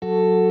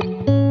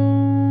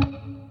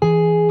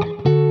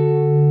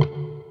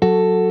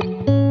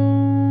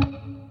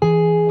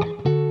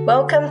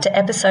Welcome to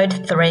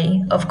episode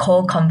 3 of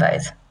Call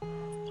Convos.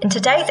 In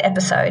today's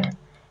episode,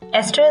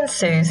 Esther and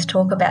Suze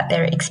talk about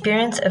their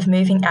experience of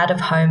moving out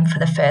of home for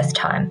the first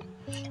time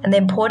and the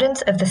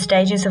importance of the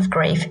stages of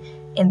grief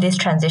in this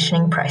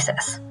transitioning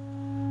process.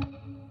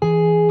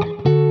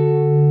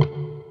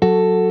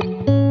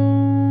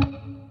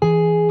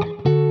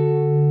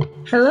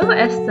 Hello,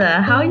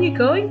 Esther. How are you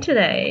going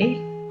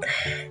today?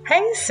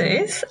 Hey,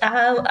 Suze.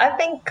 I've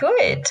been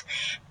good.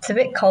 It's a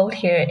bit cold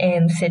here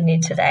in Sydney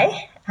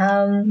today,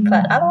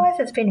 but otherwise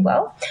it's been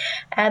well.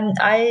 And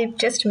I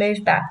just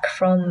moved back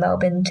from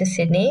Melbourne to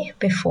Sydney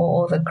before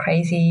all the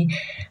crazy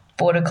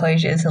border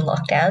closures and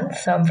lockdowns,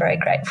 so I'm very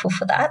grateful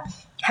for that.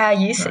 How are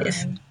you,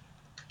 Suze?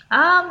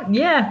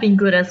 Yeah, I've been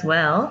good as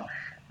well.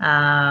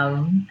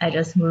 I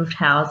just moved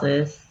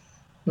houses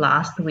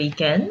last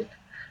weekend.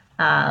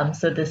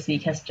 So this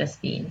week has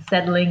just been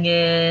settling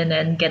in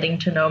and getting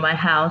to know my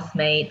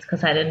housemates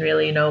because I didn't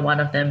really know one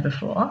of them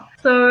before.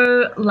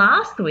 So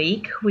last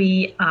week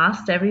we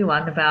asked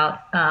everyone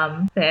about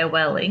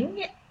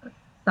farewelling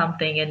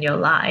something in your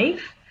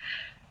life.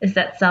 Is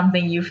that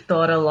something you've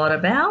thought a lot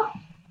about?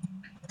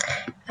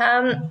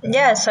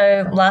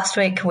 So last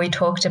week we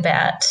talked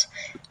about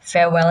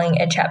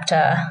farewelling a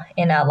chapter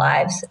in our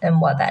lives and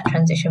what that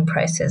transition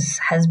process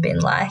has been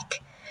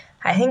like.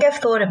 I think I've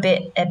thought a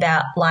bit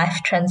about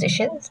life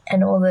transitions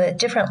and all the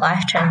different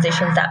life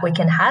transitions that we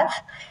can have.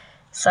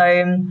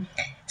 So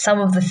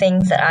some of the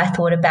things that I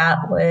thought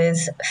about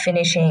was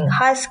finishing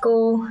high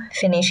school,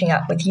 finishing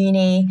up with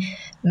uni,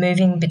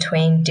 moving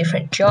between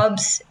different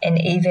jobs, and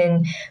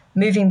even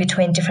moving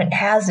between different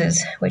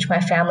houses, which my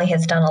family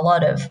has done a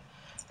lot of.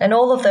 And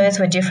all of those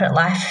were different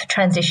life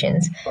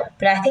transitions.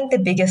 But I think the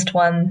biggest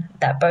one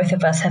that both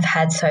of us have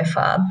had so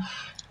far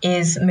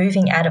is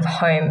moving out of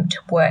home to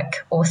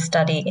work or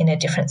study in a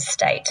different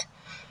state.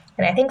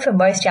 And I think for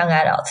most young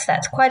adults,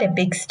 that's quite a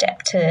big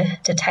step to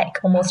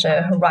take, almost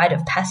a rite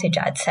of passage,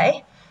 I'd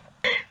say.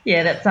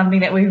 Yeah, that's something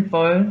that we've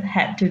both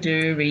had to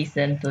do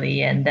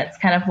recently, and that's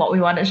kind of what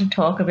we wanted to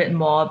talk a bit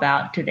more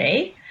about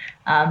today.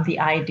 The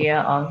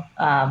idea of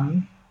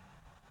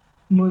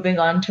moving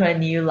on to a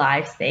new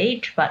life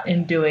stage, but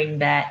in doing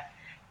that,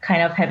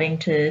 kind of having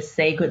to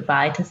say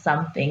goodbye to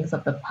some things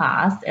of the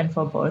past. And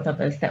for both of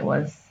us, that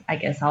was, I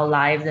guess, our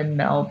lives in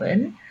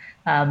Melbourne,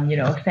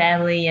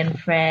 family and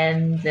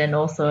friends, and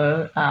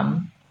also,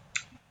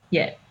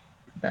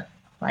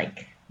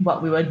 like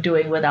what we were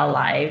doing with our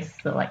lives,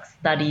 so like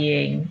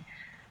studying,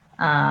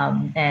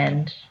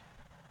 and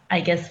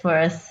I guess for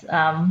us,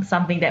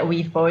 something that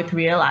we've both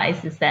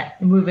realized is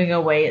that moving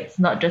away, it's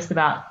not just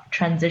about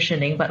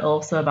transitioning, but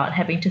also about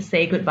having to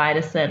say goodbye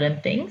to certain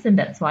things. And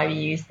that's why we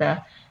use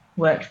the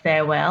word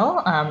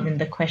farewell in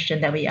the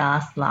question that we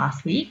asked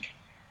last week.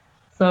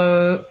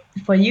 So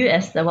for you,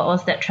 Esther, what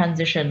was that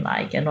transition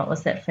like and what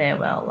was that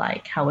farewell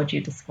like? How would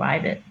you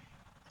describe it?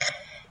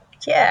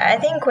 Yeah,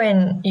 I think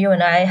when you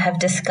and I have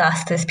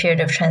discussed this period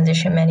of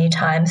transition many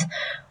times,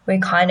 we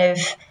kind of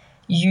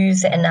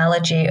use the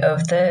analogy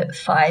of the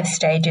 5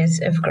 stages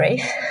of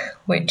grief,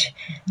 which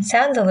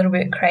sounds a little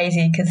bit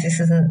crazy because this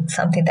isn't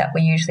something that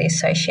we usually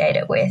associate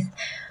it with.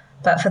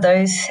 But for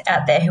those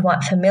out there who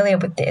aren't familiar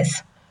with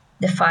this,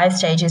 the 5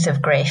 stages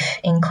of grief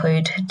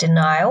include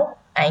denial,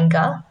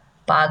 anger,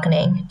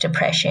 bargaining,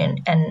 depression,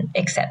 and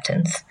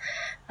acceptance.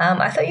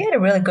 I thought you had a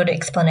really good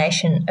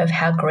explanation of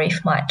how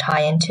grief might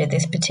tie into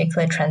this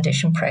particular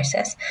transition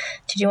process.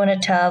 Did you want to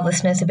tell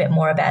listeners a bit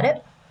more about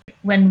it?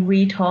 When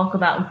we talk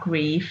about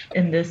grief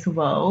in this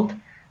world,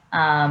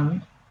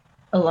 a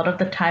lot of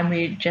the time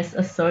we just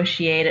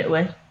associate it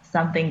with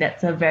something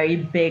that's a very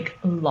big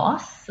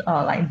loss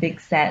or like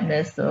big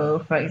sadness. So,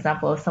 for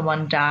example, if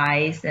someone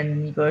dies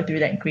and you go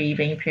through that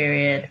grieving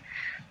period,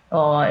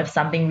 or if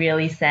something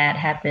really sad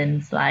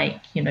happens, like,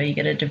 you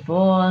get a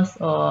divorce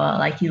or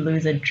like you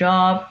lose a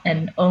job,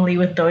 and only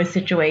with those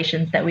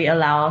situations that we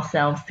allow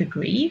ourselves to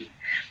grieve.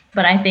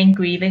 But I think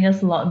grieving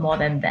is a lot more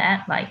than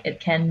that. Like it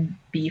can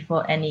be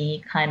for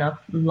any kind of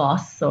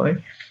loss. So,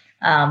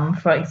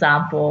 for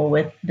example,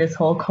 with this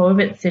whole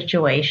COVID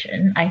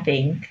situation, I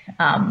think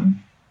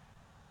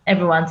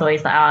everyone's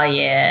always like, oh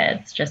yeah,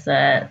 it's just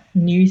a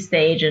new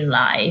stage in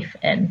life,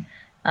 and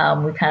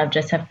we kind of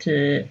just have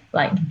to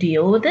like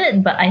deal with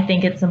it. But I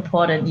think it's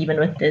important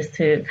even with this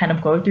to kind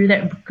of go through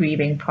that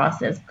grieving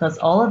process because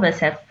all of us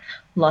have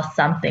lost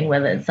something,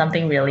 whether it's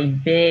something really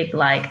big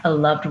like a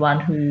loved one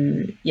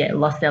who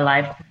lost their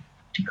life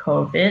to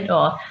COVID,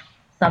 or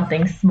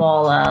something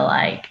smaller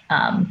like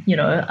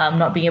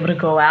not being able to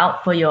go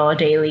out for your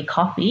daily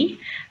coffee.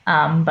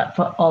 But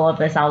for all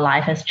of us, our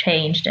life has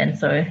changed, and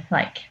so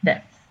like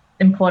that's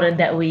important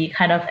that we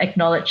kind of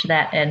acknowledge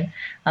that and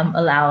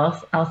allow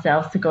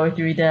ourselves to go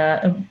through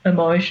the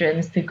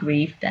emotions to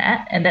grieve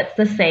that. And that's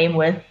the same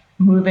with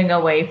moving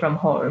away from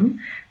home.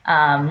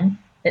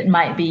 It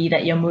might be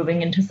that you're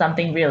moving into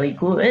something really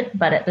good,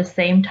 but at the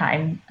same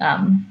time,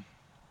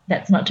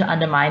 that's not to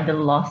undermine the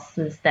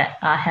losses that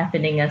are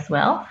happening as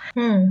well.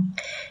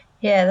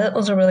 Yeah, that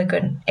was a really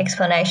good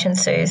explanation,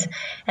 Suze.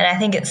 And I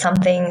think it's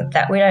something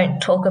that we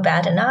don't talk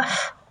about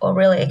enough or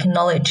really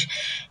acknowledge.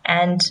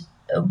 And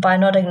by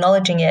not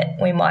acknowledging it,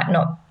 we might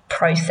not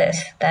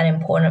process that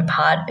important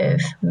part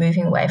of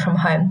moving away from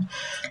home.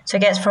 So I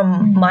guess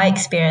from my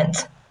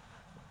experience,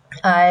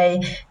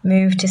 I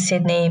moved to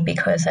Sydney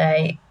because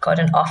I got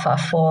an offer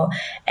for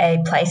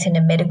a place in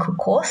a medical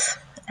course,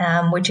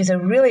 which is a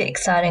really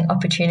exciting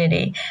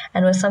opportunity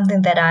and was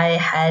something that I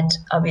had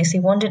obviously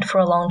wanted for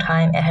a long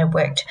time and had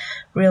worked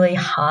really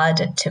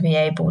hard to be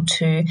able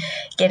to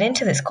get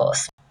into this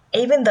course.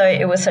 Even though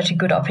it was such a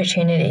good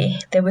opportunity,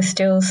 there were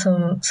still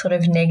some sort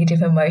of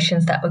negative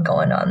emotions that were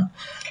going on.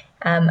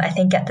 I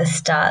think at the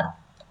start,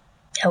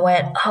 I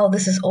went, oh,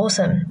 this is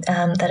awesome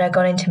that I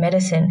got into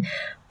medicine.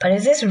 But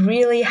is this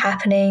really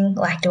happening?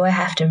 Like, do I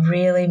have to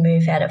really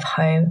move out of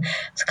home?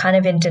 It's kind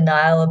of in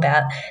denial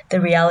about the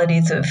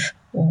realities of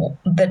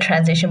the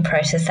transition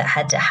process that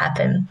had to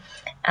happen.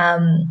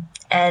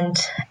 And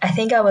I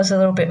think I was a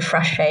little bit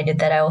frustrated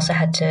that I also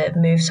had to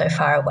move so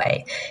far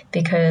away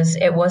because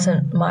it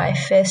wasn't my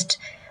first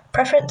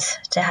preference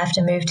to have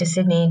to move to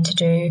Sydney to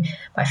do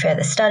my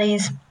further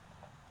studies.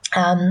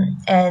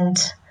 And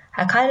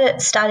I kind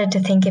of started to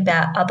think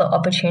about other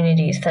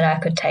opportunities that I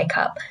could take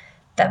up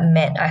that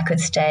meant I could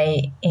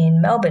stay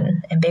in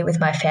Melbourne and be with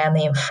my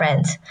family and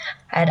friends.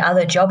 I had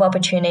other job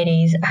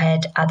opportunities, I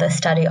had other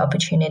study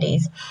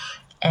opportunities.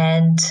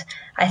 And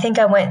I think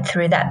I went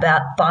through that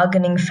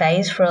bargaining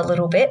phase for a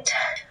little bit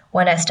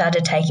when I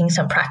started taking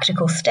some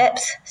practical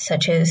steps,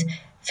 such as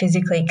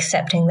physically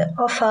accepting the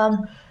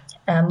offer,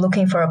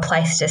 looking for a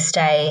place to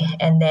stay,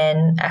 and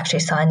then actually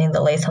signing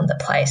the lease on the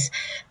place.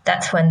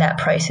 That's when that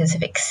process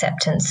of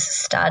acceptance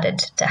started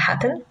to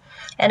happen.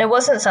 And it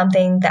wasn't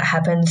something that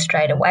happened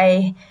straight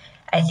away.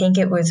 I think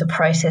it was a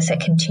process that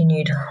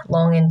continued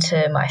long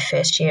into my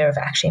first year of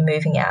actually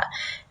moving out,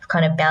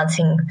 kind of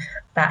bouncing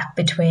back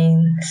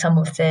between some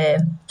of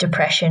the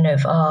depression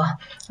of, oh,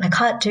 I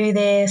can't do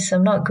this,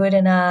 I'm not good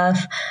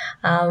enough,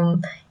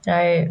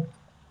 I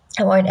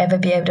won't ever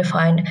be able to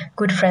find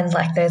good friends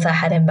like those I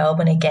had in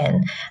Melbourne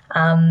again.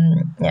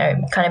 Kind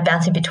of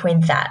bouncing between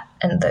that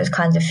and those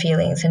kinds of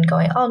feelings and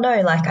going, oh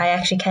no, like I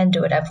actually can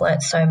do it. I've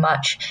learnt so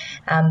much.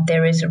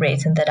 There is a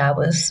reason that I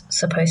was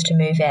supposed to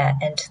move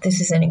out, and this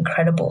is an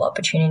incredible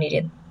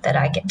opportunity that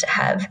I get to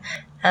have.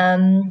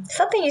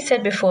 Something you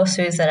said before,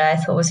 Suze, that I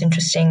thought was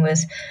interesting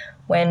was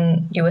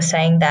when you were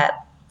saying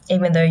that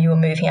even though you were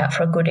moving out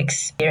for a good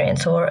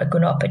experience or a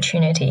good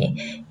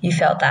opportunity, you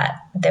felt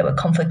that there were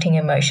conflicting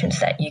emotions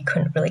that you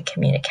couldn't really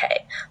communicate.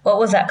 What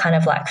was that kind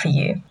of like for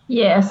you?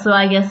 Yeah, so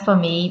I guess for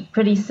me,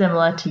 pretty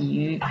similar to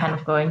you, kind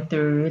of going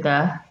through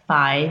the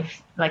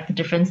the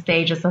different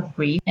stages of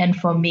grief. And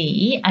for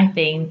me, I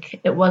think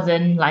it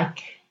wasn't like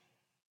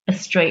a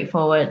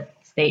straightforward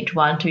stage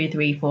 1, 2,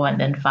 3, 4, and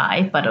then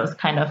 5, but it was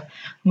kind of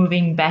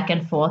moving back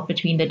and forth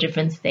between the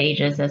different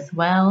stages as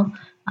well.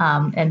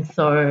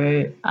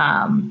 For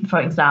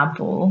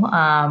example,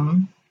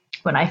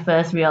 when I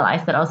first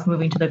realized that I was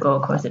moving to the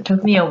Gold Coast, it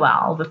took me a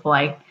while before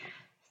I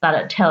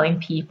started telling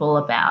people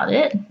about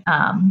it.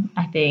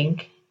 I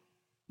think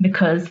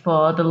because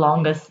for the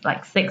longest,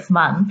 6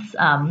 months,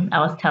 I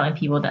was telling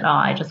people that, oh,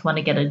 I just want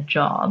to get a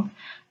job.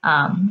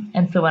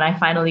 And so when I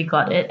finally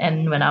got it,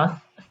 and when I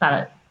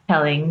started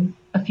telling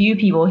a few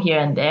people here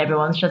and there,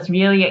 everyone's just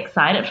really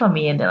excited for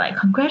me, and they're like,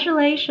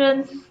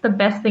 congratulations, it's the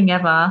best thing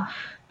ever.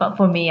 But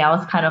for me, I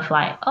was kind of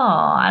like, oh,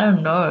 I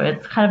don't know.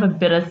 It's kind of a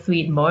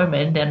bittersweet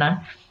moment. And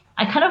I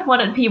kind of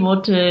wanted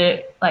people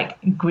to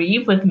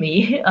grieve with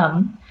me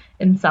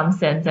in some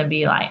sense and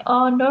be like,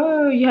 oh,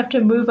 no, you have to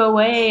move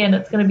away. And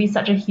it's going to be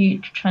such a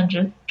huge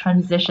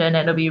transition. And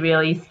it'll be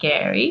really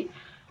scary,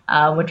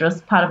 which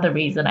was part of the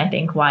reason, I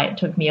think, why it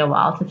took me a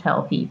while to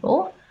tell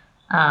people.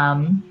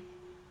 And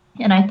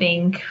I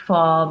think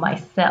for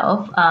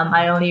myself,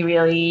 I only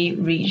really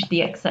reached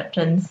the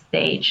acceptance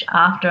stage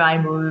after I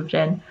moved,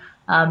 and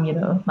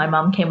my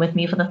mom came with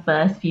me for the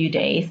first few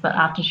days, but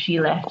after she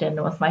left, and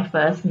it was my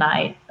first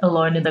night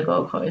alone in the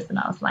Gold Coast, and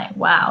I was like,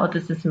 wow,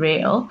 this is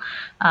real.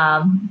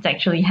 It's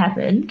actually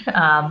happened.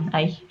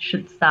 I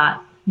should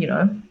start,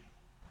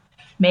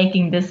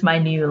 making this my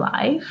new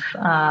life,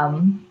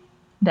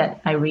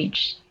 that I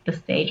reached the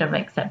stage of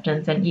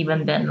acceptance. And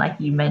even then, like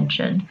you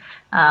mentioned,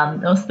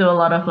 there was still a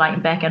lot of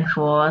back and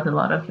forth, a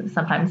lot of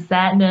sometimes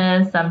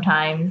sadness,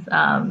 sometimes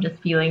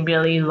just feeling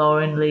really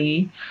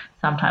lonely.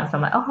 Sometimes I'm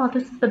like, oh,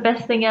 this is the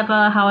best thing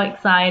ever, how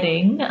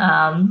exciting.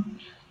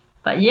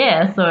 But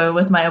yeah, so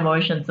with my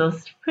emotions, it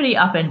was pretty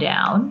up and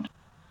down.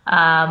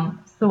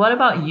 So what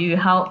about you?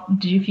 How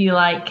do you feel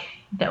like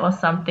that was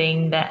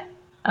something that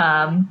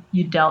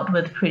you dealt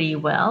with pretty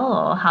well,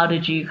 or how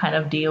did you kind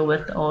of deal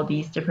with all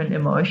these different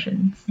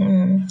emotions?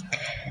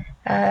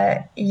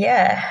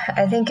 Yeah,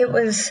 I think it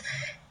was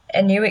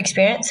a new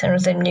experience, and it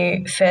was a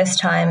new first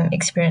time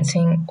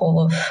experiencing all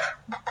of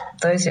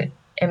those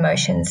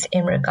emotions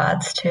in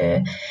regards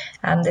to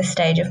this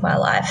stage of my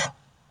life.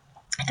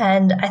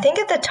 And I think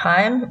at the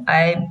time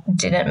I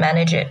didn't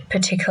manage it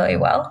particularly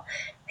well.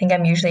 I think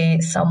I'm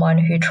usually someone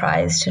who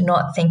tries to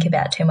not think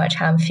about too much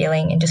how I'm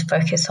feeling and just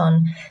focus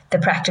on the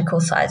practical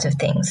sides of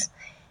things.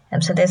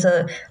 So there's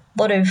a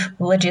lot of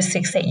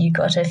logistics that you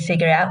got to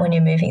figure out when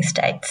you're moving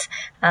states.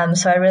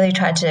 So I really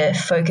tried to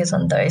focus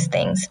on those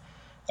things.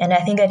 And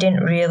I think I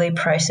didn't really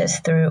process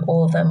through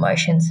all of the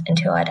emotions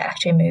until I'd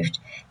actually moved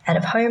out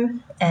of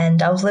home.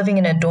 And I was living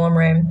in a dorm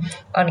room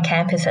on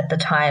campus at the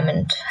time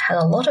and had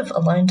a lot of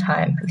alone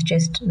time with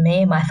just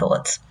me and my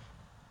thoughts.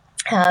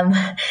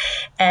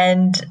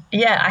 And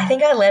yeah, I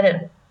think I let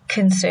it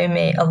consume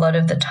me a lot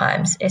of the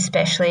times,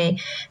 especially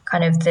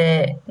kind of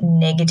the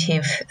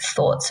negative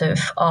thoughts of,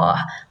 oh,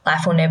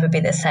 life will never be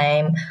the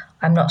same.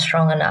 I'm not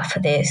strong enough for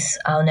this.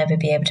 I'll never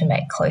be able to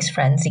make close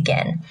friends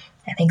again.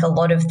 I think a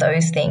lot of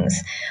those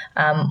things,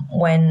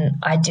 when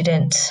I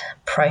didn't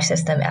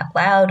process them out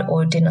loud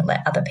or didn't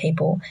let other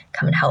people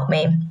come and help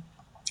me,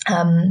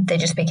 they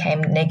just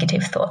became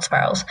negative thought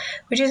spirals,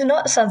 which is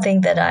not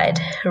something that I'd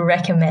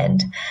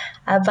recommend.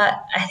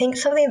 But I think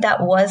something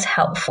that was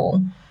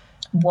helpful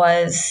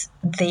was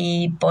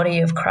the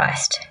body of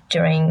Christ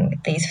during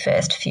these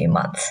first few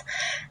months.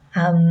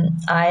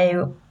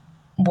 I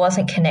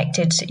wasn't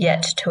connected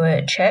yet to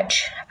a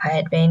church. I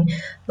had been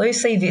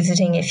loosely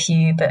visiting a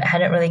few, but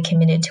hadn't really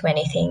committed to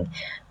anything.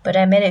 But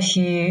I met a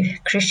few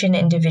Christian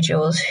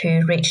individuals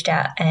who reached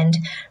out and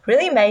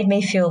really made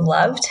me feel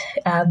loved,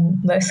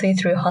 mostly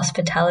through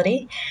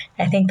hospitality.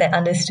 I think they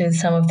understood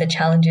some of the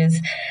challenges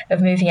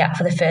of moving out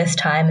for the first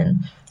time,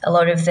 and a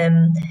lot of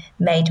them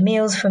made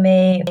meals for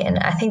me. And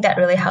I think that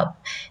really helped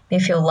me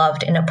feel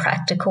loved in a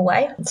practical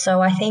way.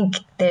 So I think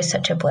there's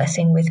such a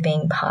blessing with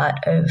being part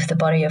of the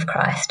body of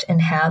Christ,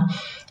 and how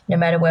no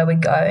matter where we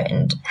go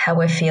and how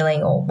we're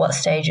feeling or what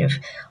stage of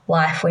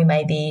life we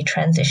may be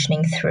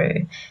transitioning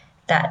through,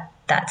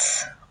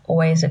 that's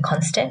always a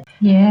constant.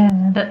 Yeah,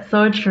 that's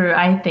so true.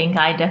 I think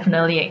I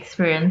definitely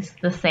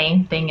experienced the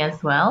same thing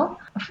as well.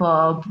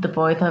 For the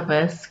both of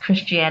us,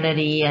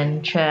 Christianity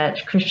and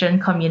church, Christian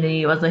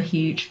community was a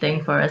huge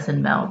thing for us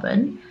in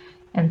Melbourne.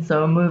 And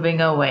so moving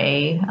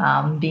away,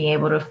 being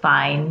able to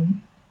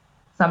find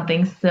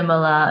something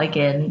similar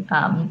again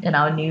in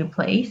our new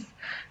place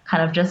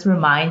kind of just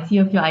reminds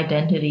you of your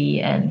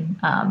identity and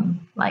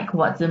like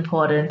what's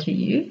important to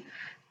you.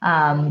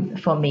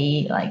 For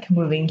me, like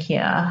moving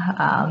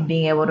here,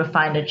 being able to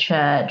find a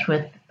church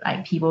with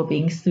like people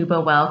being super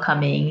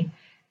welcoming.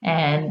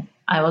 And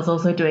I was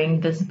also doing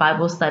this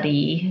Bible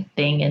study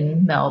thing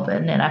in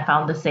Melbourne, and I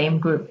found the same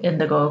group in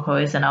the Gold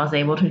Coast, and I was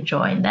able to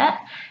join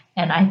that.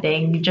 And I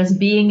think just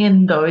being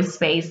in those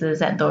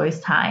spaces at those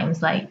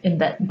times, like in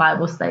that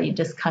Bible study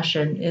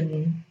discussion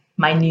in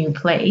my new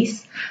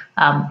place,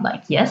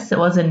 like, yes, it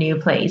was a new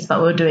place,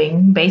 but we're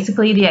doing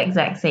basically the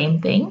exact same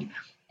thing.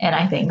 And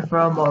I think for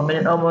a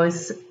moment,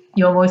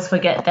 you almost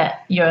forget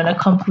that you're in a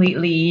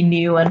completely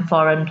new and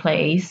foreign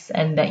place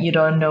and that you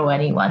don't know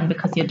anyone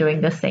because you're doing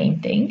the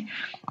same thing.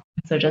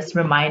 So just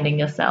reminding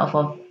yourself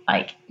of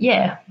like,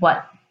 yeah,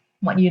 what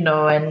you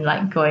know, and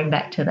like going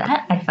back to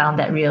that, I found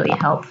that really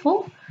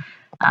helpful.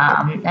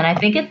 And I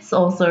think it's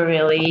also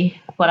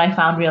really what I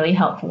found really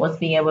helpful was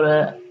being able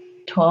to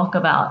talk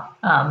about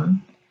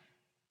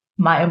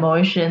my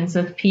emotions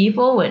with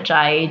people, which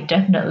I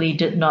definitely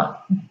did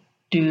not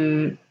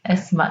do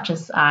as much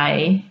as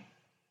I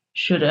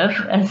should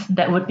have, as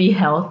that would be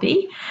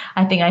healthy.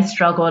 I think I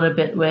struggled a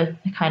bit with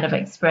kind of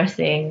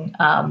expressing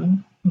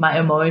my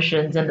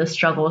emotions and the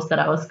struggles that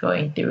I was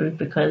going through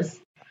because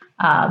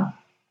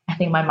I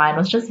think my mind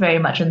was just very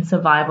much in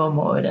survival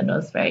mode, and it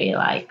was very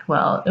like,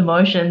 well,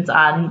 emotions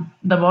aren't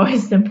the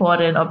most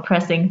important or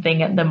pressing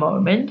thing at the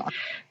moment.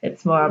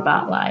 It's more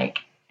about like,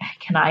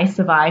 can I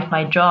survive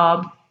my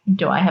job?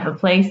 Do I have a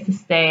place to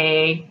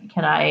stay?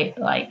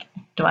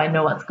 Do I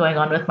know what's going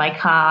on with my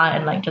car,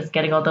 and like just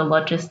getting all the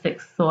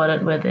logistics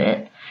sorted with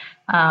it.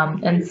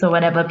 And so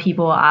whenever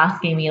people are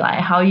asking me like,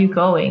 how are you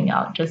going?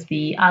 I'll just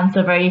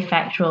answer very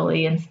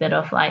factually instead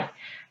of like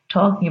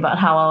talking about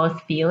how I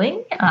was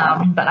feeling.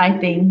 But I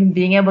think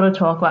being able to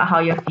talk about how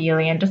you're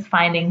feeling and just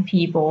finding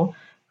people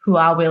who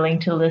are willing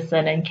to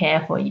listen and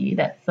care for you,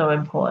 that's so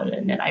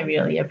important. And I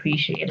really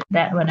appreciated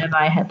that whenever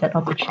I had that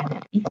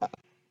opportunity.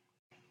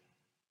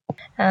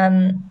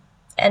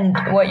 And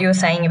what you were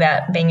saying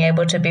about being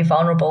able to be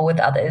vulnerable with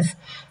others,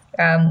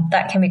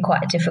 that can be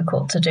quite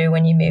difficult to do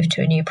when you move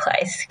to a new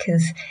place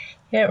because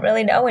you don't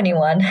really know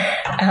anyone.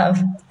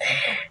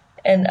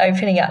 And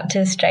opening up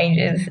to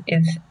strangers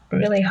is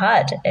really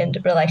hard, and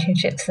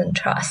relationships and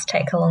trust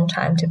take a long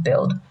time to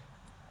build.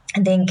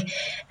 I think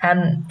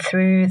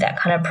through that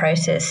kind of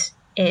process,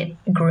 it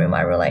grew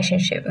my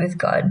relationship with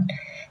God,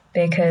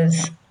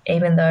 because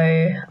even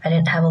though I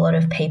didn't have a lot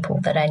of people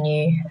that I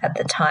knew at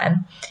the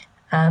time,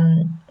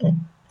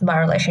 my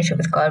relationship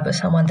with God was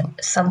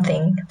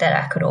something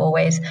that I could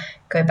always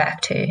go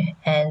back to,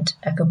 and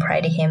I could pray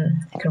to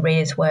Him, I could read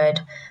His Word,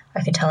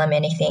 I could tell Him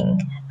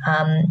anything.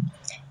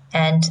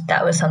 And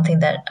that was something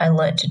that I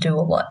learned to do a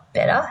lot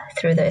better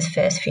through those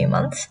first few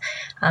months.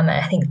 And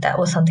I think that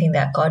was something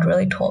that God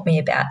really taught me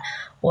about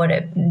what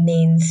it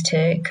means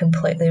to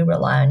completely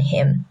rely on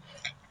Him,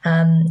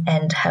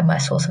 and have my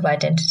source of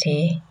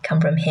identity come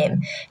from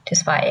Him,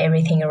 despite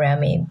everything around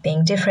me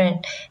being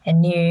different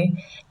and new.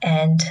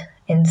 And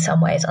in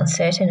some ways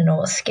uncertain and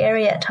almost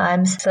scary at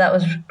times. So that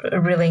was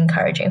really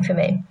encouraging for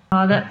me.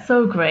 Oh, that's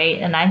so great.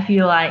 And I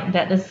feel like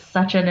that is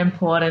such an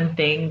important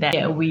thing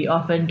that we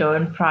often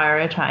don't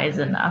prioritize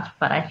enough.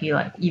 But I feel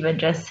like even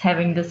just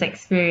having this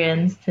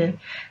experience to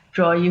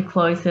draw you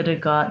closer to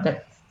God,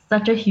 that's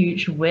such a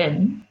huge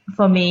win.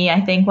 For me, I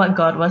think what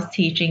God was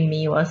teaching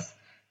me was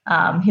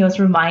he was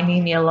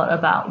reminding me a lot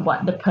about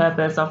what the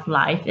purpose of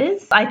life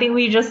is. I think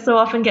we just so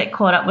often get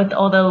caught up with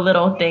all the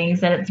little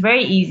things, and it's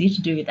very easy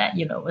to do that,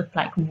 with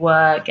like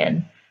work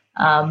and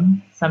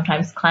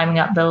sometimes climbing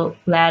up the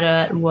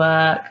ladder at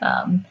work,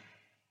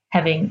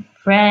 having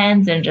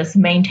friends, and just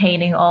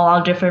maintaining all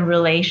our different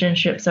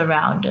relationships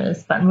around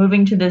us. But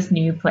moving to this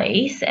new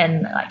place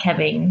and like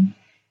having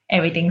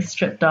everything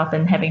stripped off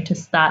and having to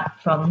start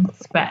from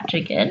scratch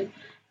again,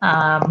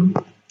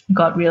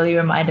 God really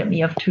reminded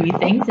me of two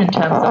things in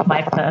terms of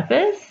my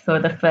purpose. So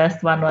the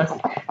first one was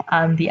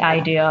the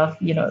idea of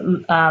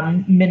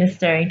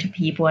ministering to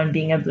people and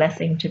being a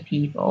blessing to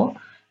people.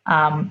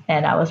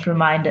 And I was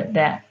reminded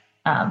that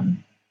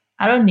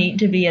I don't need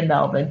to be in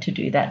Melbourne to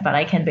do that, but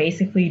I can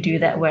basically do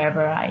that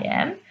wherever I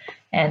am,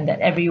 and that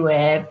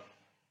everywhere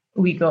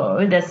we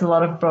go, there's a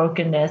lot of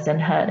brokenness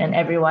and hurt, and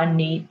everyone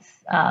needs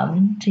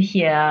to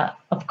hear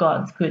of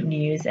God's good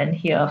news and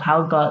hear of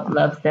how God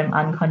loves them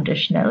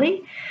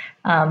unconditionally.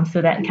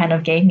 So that kind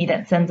of gave me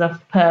that sense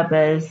of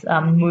purpose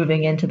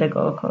moving into the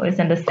Gold Coast.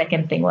 And the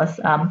second thing was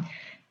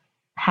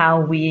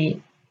how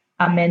we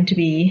are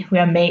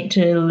made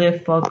to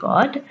live for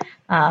God.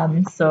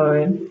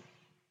 So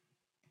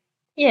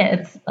yeah,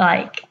 it's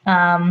like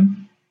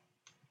the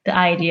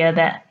idea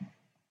that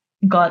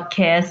God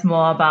cares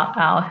more about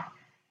our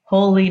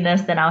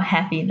holiness than our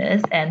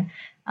happiness, and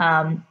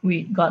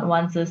God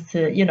wants us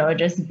to,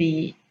 just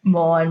be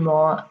more and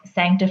more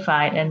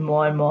sanctified and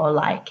more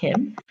like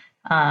Him.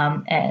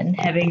 And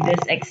having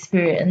this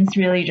experience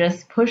really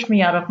just pushed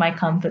me out of my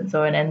comfort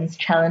zone and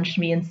challenged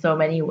me in so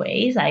many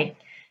ways. I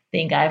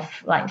think I've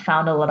like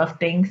found a lot of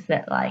things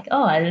that like,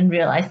 oh, I didn't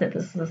realize that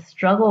this was a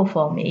struggle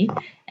for me,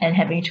 and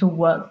having to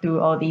work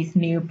through all these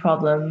new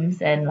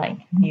problems and like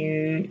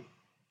new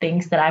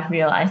things that I've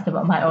realized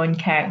about my own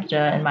character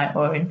and my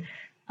own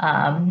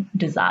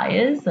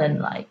desires, and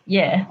like,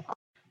 yeah.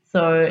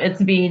 So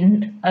it's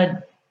been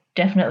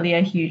definitely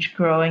a huge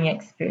growing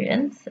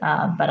experience,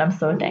 but I'm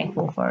so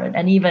thankful for it.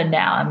 And even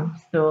now,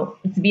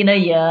 it's been a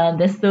year and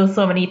there's still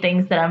so many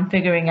things that I'm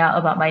figuring out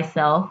about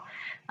myself,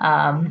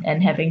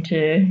 and having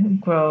to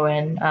grow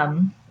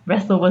and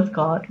wrestle with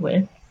God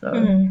with.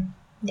 So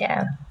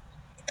Yeah.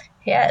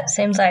 It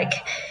seems like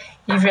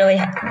you've really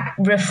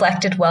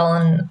reflected well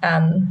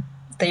on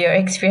your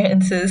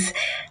experiences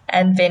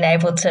and been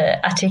able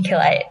to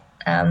articulate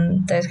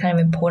those kind of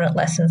important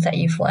lessons that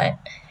you've learnt.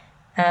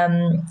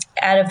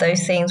 Out of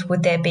those things,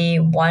 would there be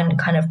one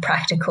kind of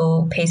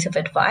practical piece of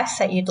advice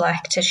that you'd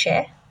like to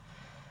share?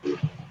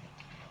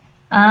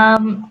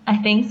 I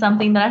think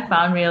something that I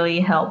found really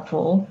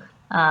helpful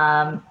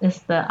is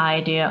the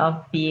idea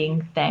of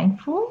being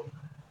thankful.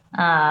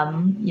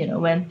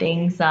 When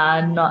things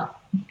are not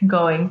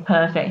going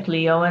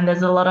perfectly or when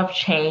there's a lot of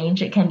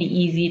change, it can be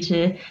easy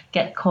to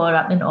get caught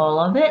up in all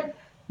of it.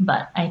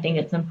 But I think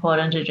it's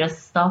important to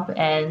just stop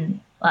and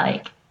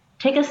like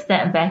take a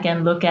step back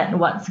and look at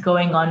what's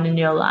going on in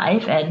your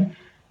life. And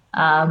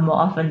more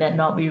often than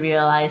not, we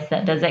realize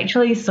that there's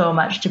actually so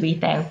much to be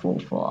thankful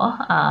for.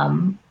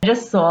 I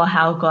just saw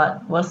how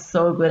God was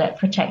so good at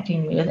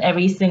protecting me with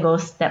every single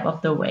step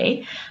of the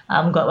way.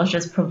 God was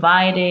just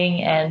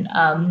providing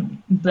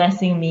and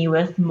blessing me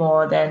with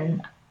more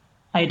than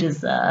I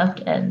deserved.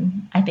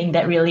 And I think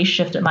that really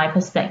shifted my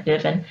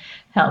perspective and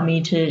helped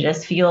me to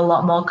just feel a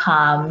lot more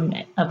calm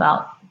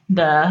about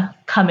the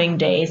coming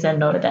days and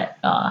know that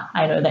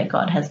I know that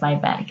God has my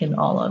back in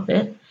all of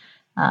it.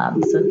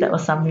 So that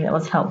was something that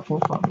was helpful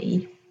for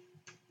me.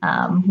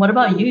 What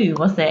about you?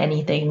 Was there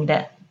anything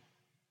that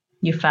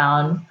you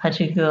found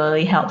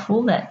particularly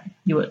helpful that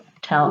you would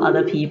tell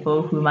other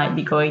people who might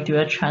be going through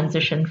a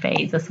transition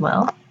phase as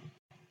well?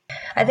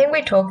 I think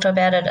we talked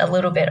about it a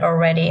little bit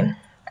already.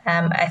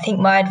 I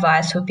think my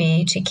advice would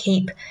be to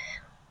keep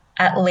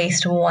at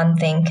least one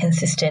thing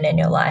consistent in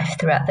your life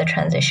throughout the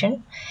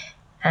transition.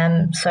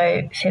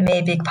 So for me,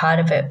 a big part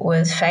of it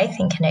was faith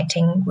and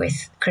connecting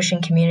with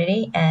Christian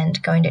community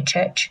and going to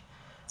church.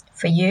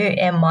 For you,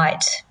 it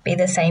might be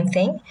the same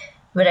thing,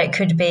 but it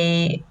could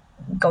be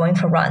going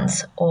for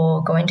runs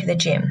or going to the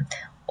gym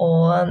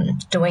or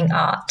doing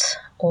art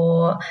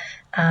or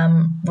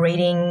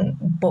reading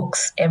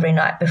books every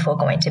night before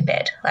going to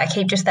bed. Like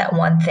keep just that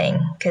one thing,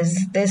 because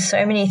there's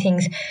so many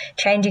things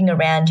changing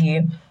around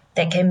you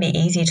that can be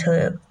easy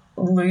to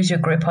lose your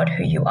grip on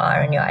who you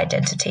are and your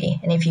identity.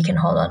 And if you can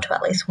hold on to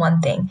at least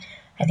one thing,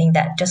 I think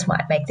that just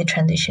might make the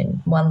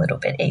transition one little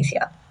bit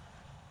easier.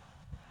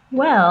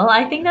 Well,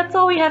 I think that's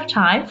all we have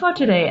time for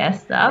today,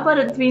 Esther, but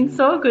it's been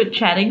so good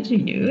chatting to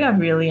you. I've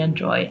really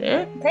enjoyed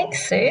it.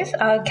 Thanks, Suze.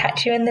 I'll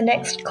catch you in the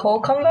next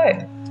call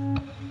convo.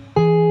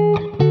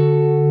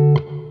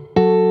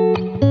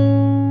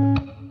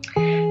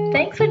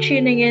 Thanks for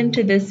tuning in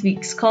to this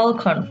week's Call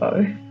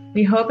Convo.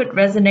 We hope it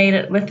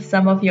resonated with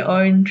some of your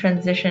own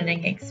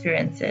transitioning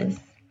experiences.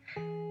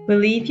 We'll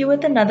leave you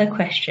with another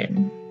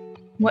question.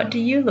 What do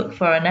you look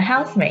for in a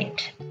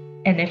housemate?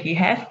 And if you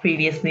have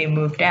previously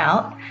moved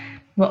out,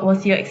 what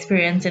was your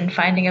experience in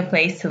finding a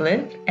place to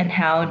live, and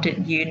how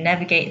did you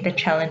navigate the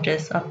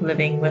challenges of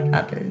living with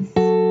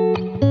others?